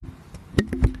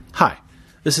Hi,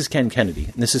 this is Ken Kennedy,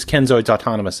 and this is Kenzoid's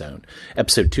Autonomous Zone,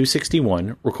 episode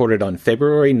 261, recorded on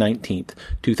February 19th,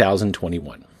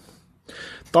 2021.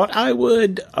 Thought I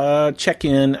would check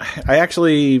in. I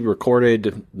actually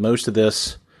recorded most of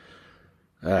this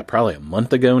probably a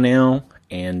month ago now,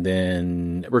 and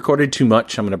then recorded too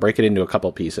much. I'm going to break it into a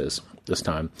couple pieces this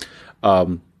time.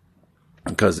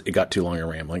 Because it got too long and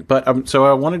rambling. But so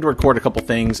I wanted to record a couple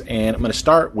things, and I'm going to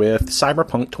start with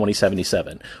Cyberpunk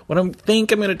 2077. What I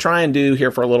think I'm going to try and do here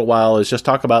for a little while is just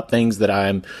talk about things that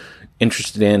I'm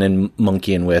interested in and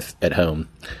monkeying with at home.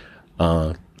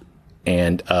 When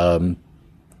Cyberpunk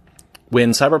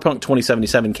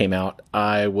 2077 came out,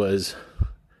 I was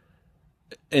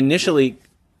initially...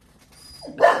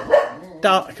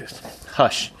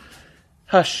 Hush.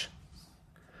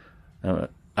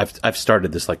 I've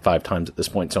started this like 5 times at this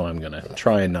point, so I'm going to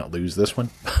try and not lose this one.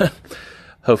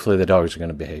 Hopefully the dogs are going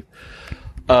to behave.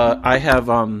 I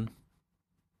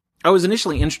was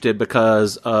initially interested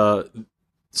because Cyberpunk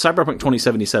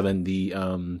 2077,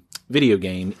 the video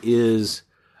game, is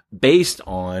based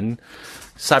on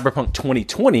Cyberpunk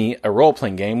 2020, a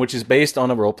role-playing game, which is based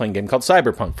on a role-playing game called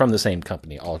Cyberpunk from the same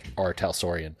company, R.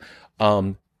 Talsorian.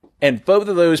 And both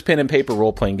of those pen and paper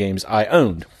role-playing games I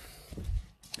owned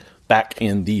back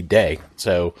in the day.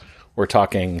 So we're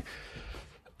talking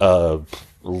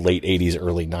late 80s,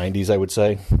 early 90s, I would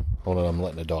say. Hold on, I'm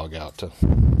letting a dog out.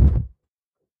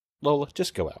 Lola,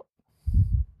 just go out.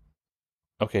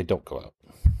 Okay, don't go out.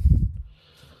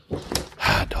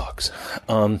 Dogs.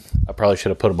 I probably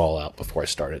should have put them all out before I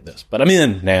started this, but I'm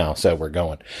in now, so we're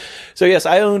going. So yes,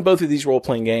 I owned both of these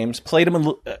role-playing games. Played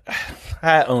them.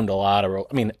 I owned a lot of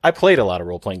I played a lot of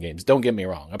role-playing games. Don't get me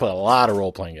wrong. I played a lot of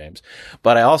role-playing games,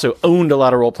 but I also owned a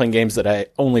lot of role-playing games that I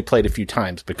only played a few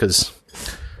times because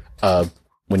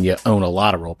when you own a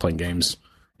lot of role-playing games,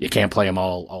 you can't play them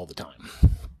all the time.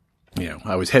 You know,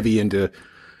 I was heavy into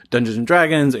Dungeons and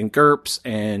Dragons and GURPS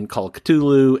and Call of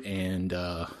Cthulhu and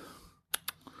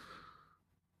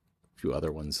few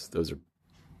other ones. Those are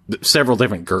several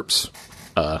different GURPS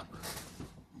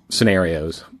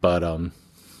scenarios, but I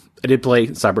did play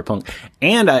Cyberpunk,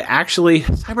 and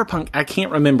Cyberpunk, I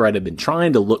can't remember. I'd have been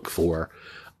trying to look for,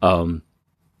 I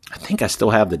think I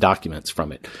still have the documents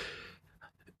from it.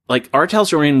 Like, R.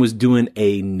 Talsorian was doing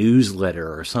a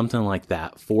newsletter or something like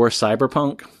that for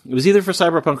Cyberpunk. It was either for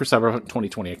Cyberpunk or Cyberpunk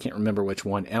 2020. I can't remember which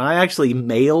one. And I actually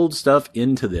mailed stuff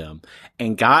into them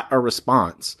and got a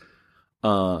response.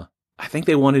 I think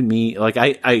they wanted me, like,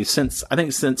 I sent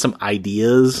some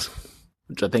ideas,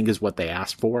 which I think is what they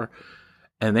asked for.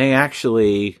 And they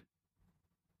actually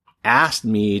asked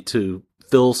me to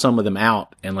fill some of them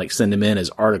out and, like, send them in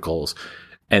as articles.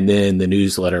 And then the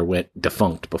newsletter went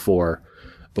defunct before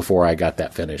I got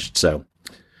that finished. So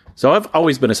I've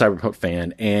always been a Cyberpunk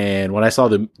fan. And when I saw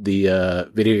the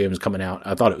video games coming out,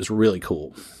 I thought it was really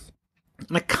cool.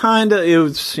 And it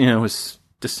was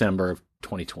December of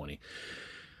 2020.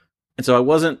 And so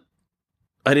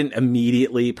I didn't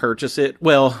immediately purchase it.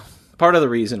 Well, part of the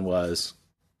reason was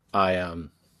I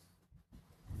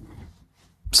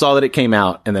saw that it came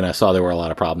out, and then I saw there were a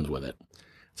lot of problems with it.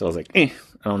 So I was like, I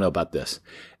don't know about this.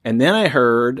 And then I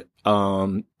heard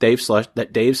Dave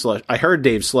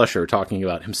Slusher talking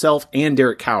about himself and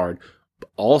Derek Coward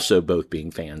also both being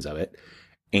fans of it,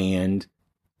 and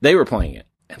they were playing it.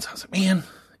 And so I was like, man,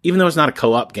 even though it's not a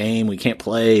co-op game, we can't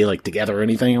play like together or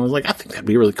anything. I was like, I think that'd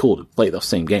be really cool to play the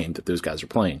same game that those guys are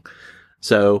playing.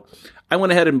 So I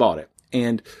went ahead and bought it.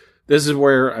 And this is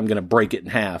where I'm going to break it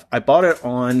in half. I bought it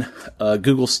on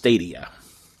Google Stadia,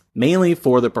 mainly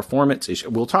for the performance issue.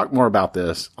 We'll talk more about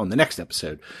this on the next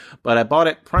episode, but I bought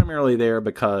it primarily there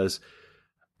because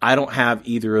I don't have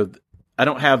either the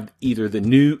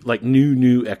new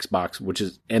Xbox,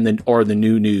 or the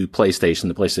new PlayStation,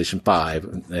 the PlayStation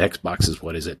 5. The Xbox is,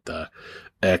 what is it? The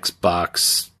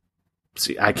Xbox.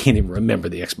 See, I can't even remember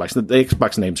the Xbox. The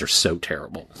Xbox names are so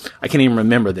terrible. I can't even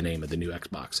remember the name of the new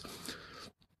Xbox.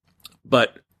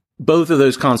 But both of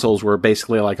those consoles were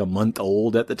basically like a month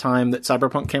old at the time that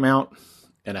Cyberpunk came out.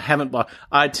 And I haven't bought,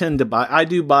 I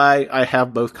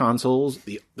have both consoles,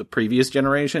 the previous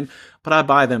generation, but I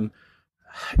buy them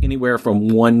anywhere from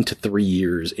 1 to 3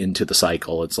 years into the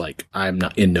cycle. It's like, I'm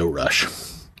not in no rush.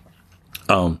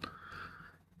 But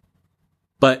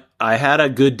I had a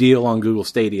good deal on Google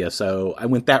Stadia, so I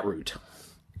went that route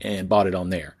and bought it on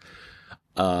there.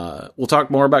 We'll talk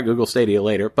more about Google Stadia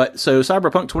later, but so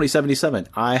Cyberpunk 2077,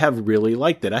 I have really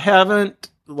liked it. I haven't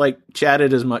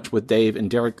chatted as much with Dave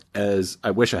and Derek as I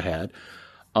wish I had.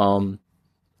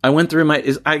 I went through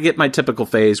I get my typical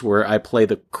phase where I play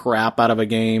the crap out of a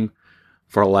game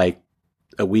for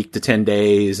a week to 10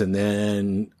 days, and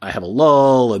then I have a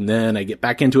lull, and then I get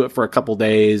back into it for a couple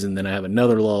days, and then I have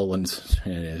another lull, and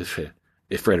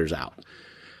it fritters out.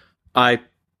 I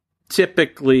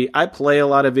play a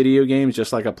lot of video games,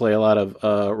 just like I play a lot of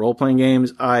role-playing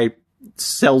games. I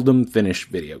seldom finish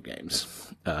video games.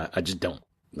 I just don't.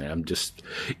 I'm just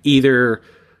either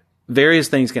various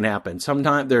things can happen.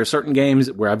 Sometimes there are certain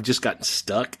games where I've just gotten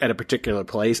stuck at a particular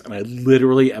place, and I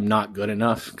literally am not good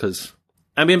enough because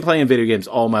I've been playing video games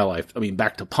all my life. I mean,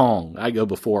 back to Pong. I go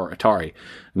before Atari.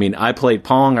 I mean, I played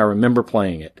Pong. I remember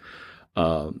playing it.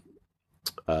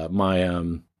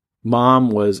 My mom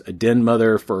was a den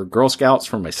mother for Girl Scouts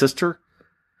for my sister.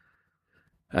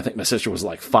 I think my sister was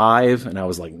like 5 and I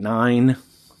was like 9.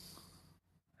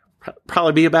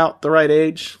 Probably be about the right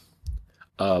age.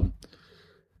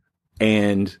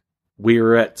 And we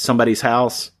were at somebody's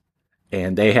house,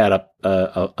 and they had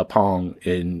a Pong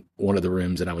in one of the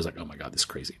rooms, and I was like, oh my God, this is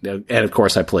crazy. And of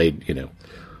course I played,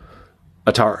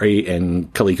 Atari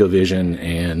and ColecoVision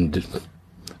and,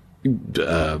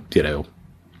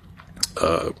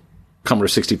 Commodore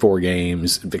 64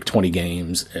 games, VIC-20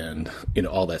 games, and,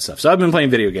 all that stuff. So I've been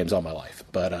playing video games all my life,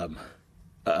 but,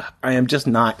 I am just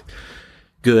not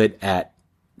good at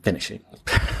finishing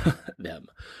them.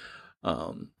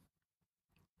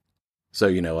 So,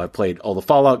 I've played all the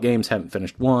Fallout games, haven't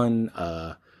finished one.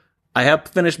 I've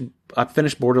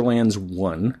finished Borderlands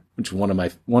 1, which is one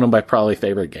of my probably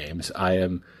favorite games.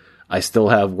 I still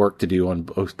have work to do on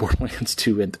both Borderlands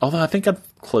 2 and, although I think I'm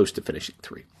close to finishing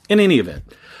 3. In any event.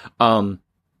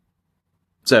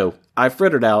 So I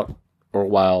frittered out for a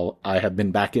while. I have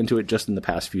been back into it just in the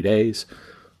past few days.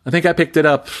 I think I picked it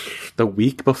up the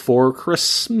week before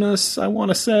Christmas, I want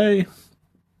to say.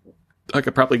 I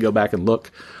could probably go back and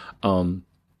look. But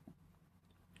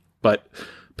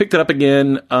picked it up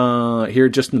again, here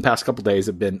just in the past couple days.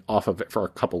 I've been off of it for a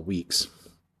couple weeks.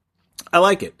 I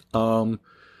like it.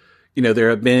 There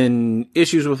have been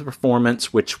issues with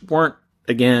performance, which weren't,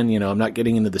 again, I'm not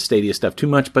getting into the Stadia stuff too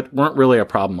much, but weren't really a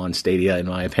problem on Stadia, in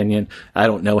my opinion. I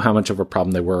don't know how much of a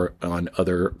problem they were on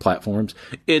other platforms.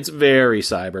 It's very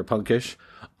cyberpunkish.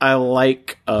 I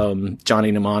like,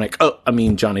 Johnny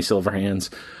Silverhands,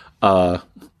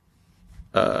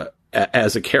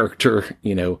 as a character,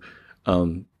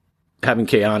 having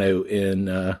Keanu in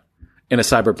a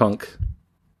cyberpunk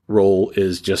role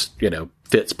is just,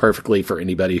 fits perfectly for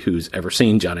anybody who's ever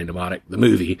seen Johnny Mnemonic, the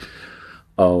movie.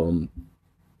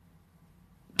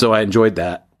 So I enjoyed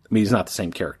that. I mean, he's not the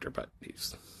same character, but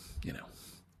he's,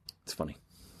 it's funny.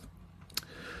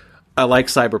 I like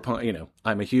cyberpunk,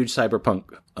 I'm a huge cyberpunk,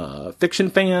 fiction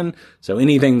fan. So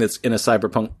anything that's in a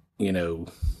cyberpunk,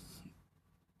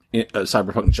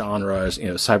 cyberpunk genre,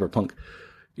 cyberpunk,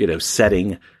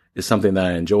 setting is something that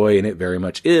I enjoy, and it very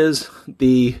much is.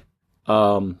 The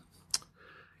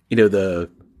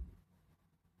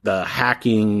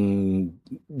hacking,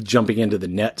 jumping into the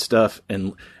net stuff,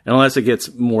 and unless it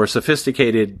gets more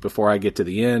sophisticated before I get to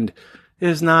the end,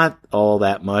 is not all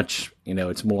that much.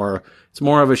 It's more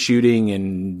of a shooting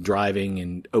and driving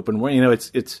and open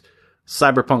world. It's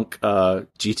cyberpunk,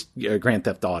 Grand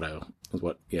Theft Auto is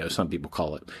what, some people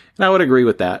call it. And I would agree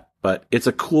with that, but it's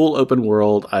a cool open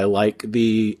world. I like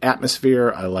the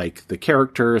atmosphere. I like the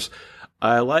characters.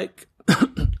 I like,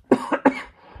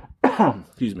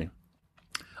 excuse me.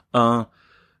 I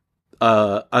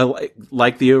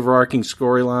like the overarching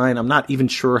storyline. I'm not even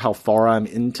sure how far I'm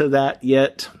into that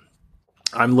yet.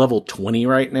 I'm level 20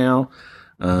 right now.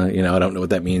 I don't know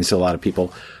what that means to a lot of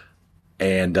people.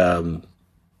 And,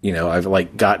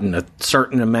 I've gotten a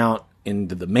certain amount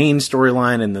into the main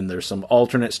storyline, and then there's some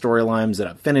alternate storylines that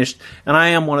I've finished. And I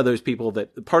am one of those people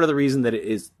that part of the reason that it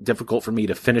is difficult for me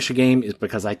to finish a game is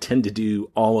because I tend to do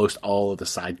almost all of the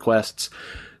side quests.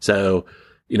 So,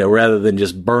 rather than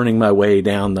just burning my way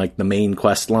down like the main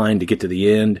quest line to get to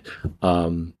the end,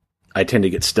 I tend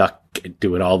to get stuck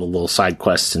doing all the little side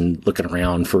quests and looking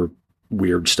around for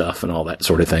weird stuff and all that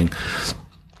sort of thing.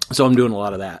 So I'm doing a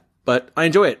lot of that, but I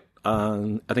enjoy it.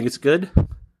 I think it's good.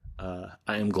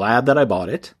 I am glad that I bought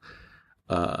it.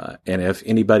 And if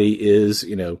anybody is,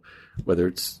 whether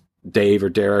it's Dave or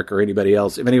Derek or anybody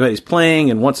else, if anybody's playing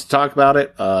and wants to talk about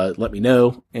it, let me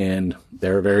know. And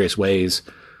there are various ways.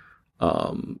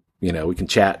 We can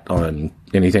chat on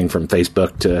anything from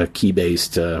Facebook to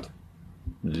Keybase to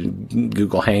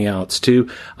Google Hangouts too.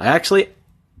 I actually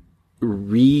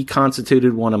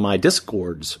reconstituted one of my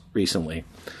Discords recently.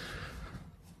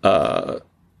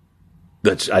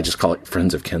 That I just call it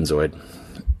Friends of Kenzoid,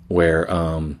 where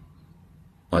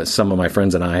some of my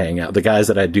friends and I hang out. The guys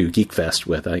that I do Geek Fest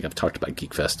with, I think I've talked about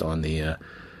Geek Fest on the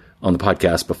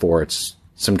podcast before. It's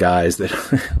some guys that,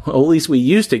 well, at least we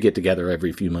used to get together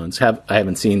every few months. I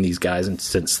haven't seen these guys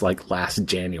since like last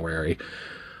January.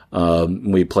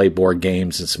 We play board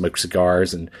games and smoke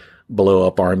cigars and blow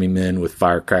up army men with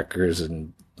firecrackers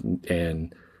and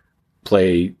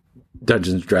play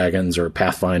Dungeons and Dragons or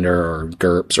Pathfinder or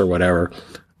GURPS or whatever,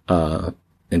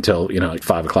 until, like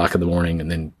 5 o'clock in the morning, and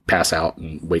then pass out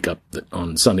and wake up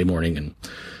on Sunday morning and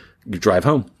drive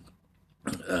home.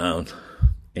 So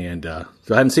I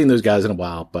haven't seen those guys in a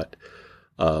while, but,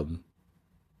 I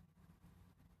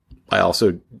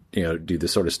also, do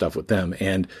this sort of stuff with them.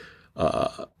 And,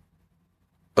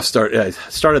 I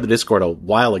started the Discord a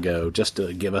while ago just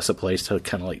to give us a place to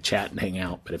kind of like chat and hang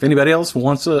out. But if anybody else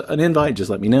wants an invite, just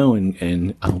let me know,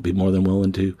 and I'll be more than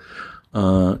willing to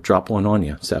drop one on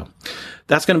you. So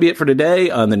that's going to be it for today.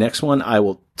 On the next one,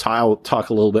 I'll talk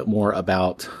a little bit more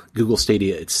about Google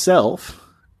Stadia itself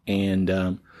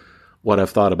and what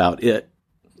I've thought about it.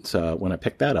 So when I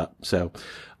pick that up. So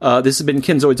this has been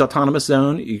Kenzoid's Autonomous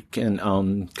Zone. You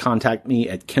can contact me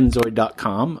at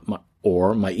kenzoid.com.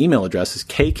 Or my email address is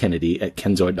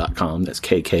kkennedy@kenzoid.com. That's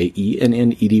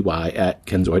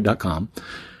KKENNEDY@kenzoid.com.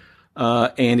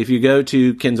 And if you go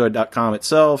to kenzoid.com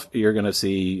itself, you're going to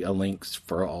see links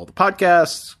for all the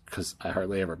podcasts, because I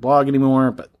hardly ever blog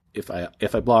anymore. But if I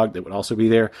blogged, it would also be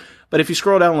there. But if you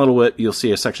scroll down a little bit, you'll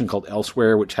see a section called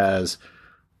Elsewhere, which has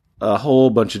a whole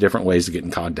bunch of different ways to get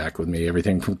in contact with me.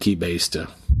 Everything from Keybase to,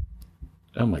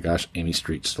 oh my gosh, Amy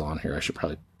Street's still on here. I should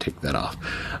probably take that off.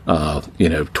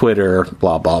 Twitter,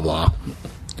 blah, blah, blah,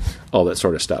 all that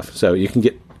sort of stuff. So you can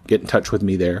get in touch with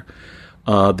me there.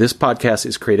 This podcast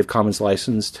is Creative Commons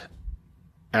licensed,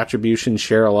 attribution,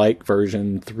 share alike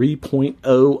version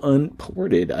 3.0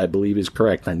 unported, I believe is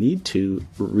correct. I need to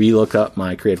relook up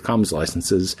my Creative Commons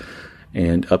licenses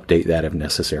and update that if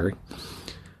necessary.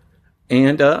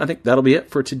 And I think that'll be it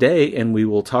for today, and we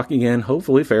will talk again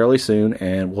hopefully fairly soon,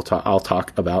 and I'll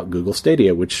talk about Google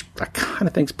Stadia, which I kind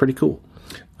of think is pretty cool.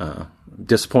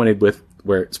 Disappointed with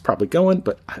where it's probably going,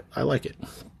 but I like it.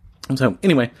 So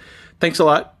anyway, thanks a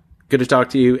lot. Good to talk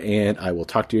to you, and I will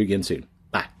talk to you again soon.